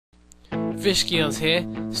Fish Gills here,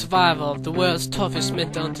 survival of the world's toughest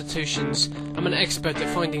mental institutions. I'm an expert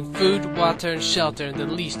at finding food, water and shelter in the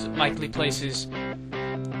least likely places.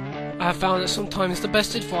 I have found that sometimes the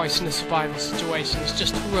best advice in a survival situation is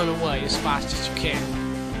just to run away as fast as you can.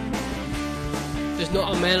 There's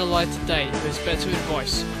not a man alive today who has better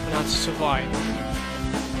advice on how to survive.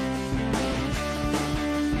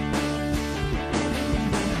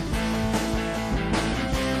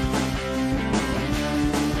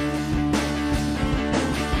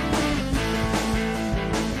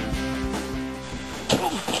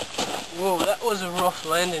 Whoa, that was a rough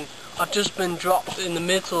landing. I've just been dropped in the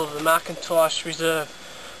middle of the Macintosh Reserve.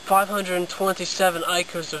 527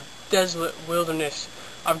 acres of desolate wilderness.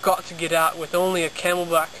 I've got to get out with only a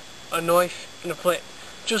camelback, a knife and a plate,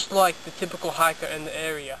 just like the typical hiker in the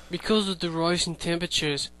area. Because of the rising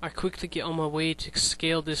temperatures, I quickly get on my way to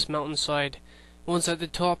scale this mountainside. Once at the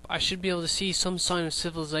top, I should be able to see some sign of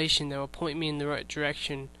civilization that will point me in the right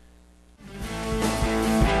direction.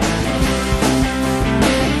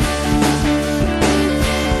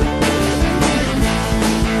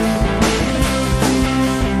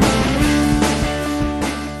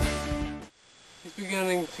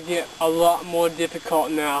 Beginning to get a lot more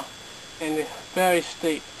difficult now, and very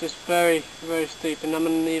steep, just very steep, and I'm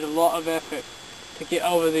going to need a lot of effort to get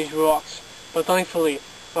over these rocks. But thankfully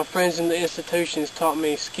my friends in the institutions taught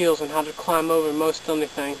me skills on how to climb over most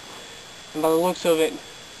anything, and by the looks of it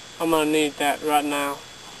I'm going to need that right now.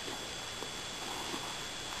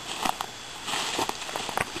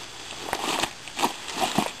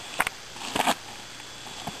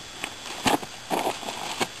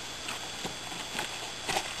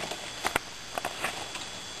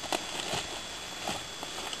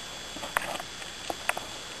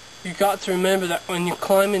 You got to remember that when you're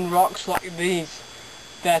climbing rocks like these,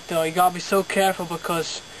 that you got to be so careful,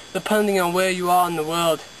 because depending on where you are in the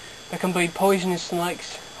world, there can be poisonous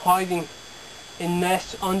snakes hiding in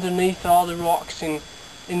nests underneath all the rocks and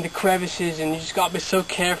in the crevices, and you just got to be so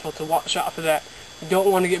careful to watch out for that. You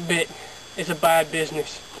don't want to get bit. It's a bad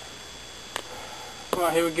business.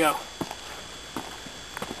 Alright, here we go.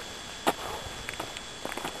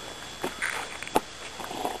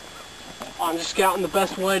 I'm just scouting the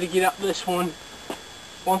best way to get up this one.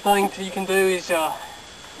 One thing you can do is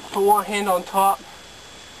put one hand on top,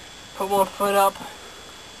 put one foot up,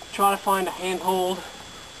 try to find a handhold,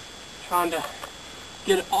 trying to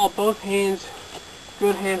get both hands,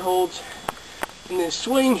 good handholds, and then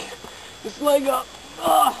swing this leg up.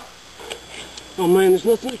 Oh man, there's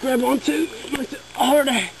nothing to grab onto. It makes it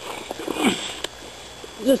harder.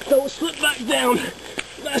 Just don't slip back down.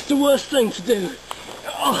 That's the worst thing to do.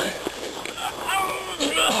 Oh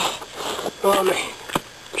man.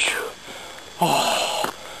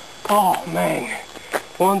 Oh man.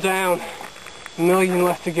 One down. A million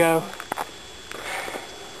left to go.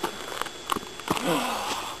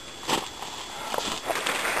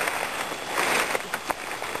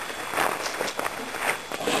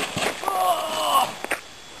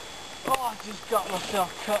 I just got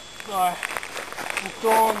myself cut by some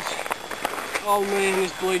thorns. Oh man,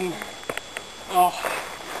 it's bleeding.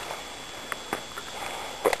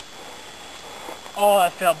 Oh,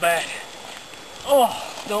 that felt bad. Oh,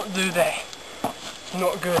 don't do that. It's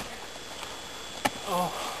not good.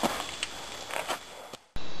 Oh.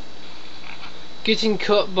 Getting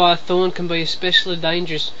cut by a thorn can be especially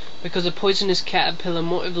dangerous because a poisonous caterpillar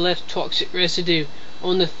might have left toxic residue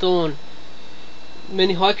on the thorn.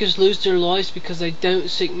 Many hikers lose their lives because they don't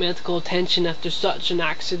seek medical attention after such an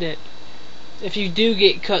accident. If you do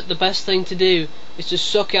get cut, the best thing to do is to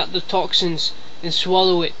suck out the toxins and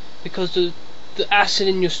swallow it, because the acid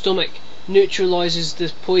in your stomach neutralizes the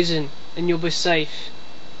poison and you'll be safe.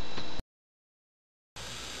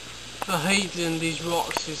 The heat in these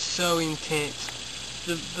rocks is so intense.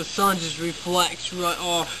 The sun just reflects right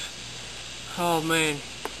off. Oh man,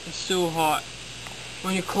 it's so hot.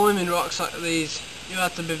 When you're climbing rocks like these, you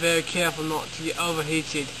have to be very careful not to get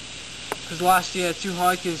overheated. Because last year 2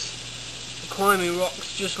 hikers were climbing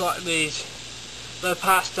rocks just like these. They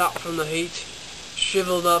passed out from the heat,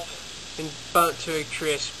 shriveled up and burnt to a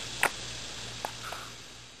crisp.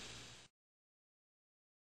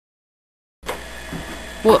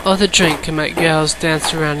 What other drink can make girls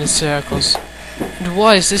dance around in circles? And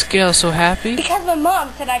why is this girl so happy? Because my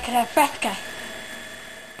mom said I could have Fresca.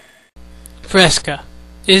 Fresca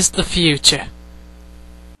is the future.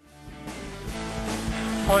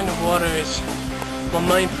 Finding water is my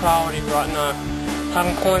main priority right now.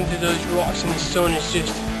 Having climbed through those rocks in the sun has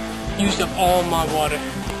just used up all my water.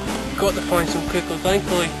 Got to find some quickly.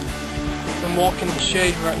 Thankfully, I'm walking in the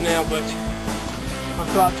shade right now, but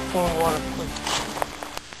I've got to find water quick.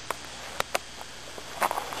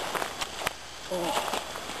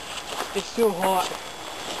 It's still hot.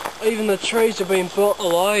 Even the trees are being burnt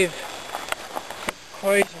alive.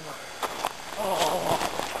 Crazy, man.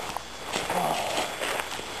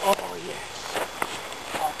 Oh yes.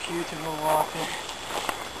 Oh, beautiful water.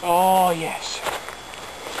 Oh yes.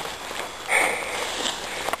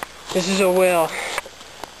 This is a well,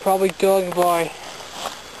 probably dug by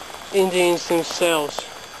Indians themselves.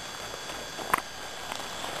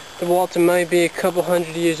 The water may be a couple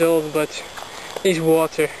hundred years old, but it's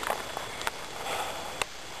water.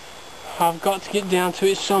 I've got to get down to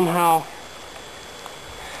it somehow.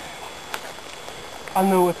 I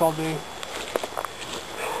know what I'll do.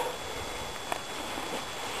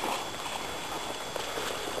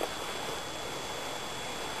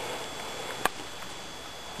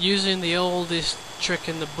 Using the oldest trick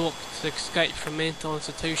in the book to escape from mental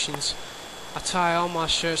institutions, I tie all my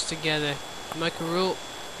shirts together and make a rope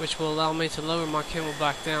which will allow me to lower my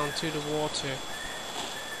camelback down to the water.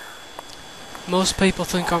 Most people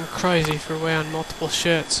think I'm crazy for wearing multiple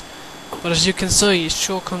shirts, but as you can see, it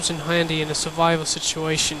sure comes in handy in a survival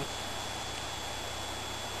situation.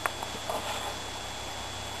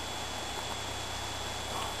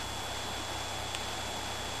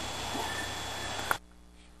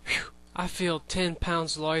 Whew, I feel 10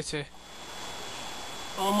 pounds lighter.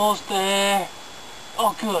 Almost there.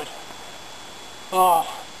 Oh, good. Oh,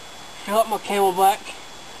 fill up my camelback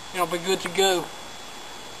and I'll be good to go.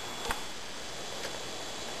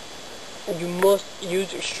 You must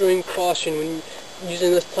use extreme caution when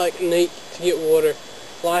using this technique to get water.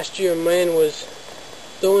 Last year a man was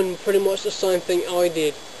doing pretty much the same thing I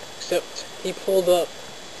did, except he pulled up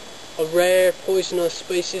a rare poisonous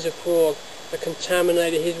species of frog that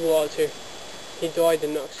contaminated his water. He died the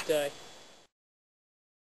next day.